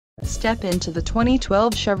Step into the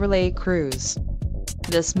 2012 Chevrolet Cruze.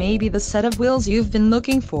 This may be the set of wheels you've been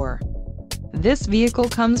looking for. This vehicle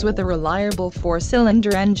comes with a reliable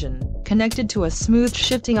 4-cylinder engine, connected to a smooth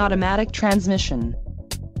shifting automatic transmission.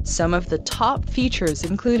 Some of the top features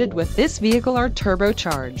included with this vehicle are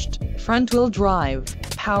turbocharged, front-wheel drive,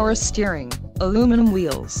 power steering, aluminum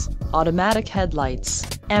wheels, automatic headlights,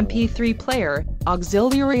 MP3 player,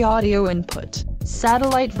 auxiliary audio input,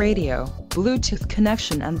 satellite radio, Bluetooth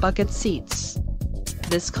connection and bucket seats.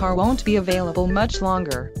 This car won't be available much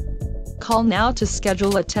longer. Call now to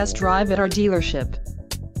schedule a test drive at our dealership.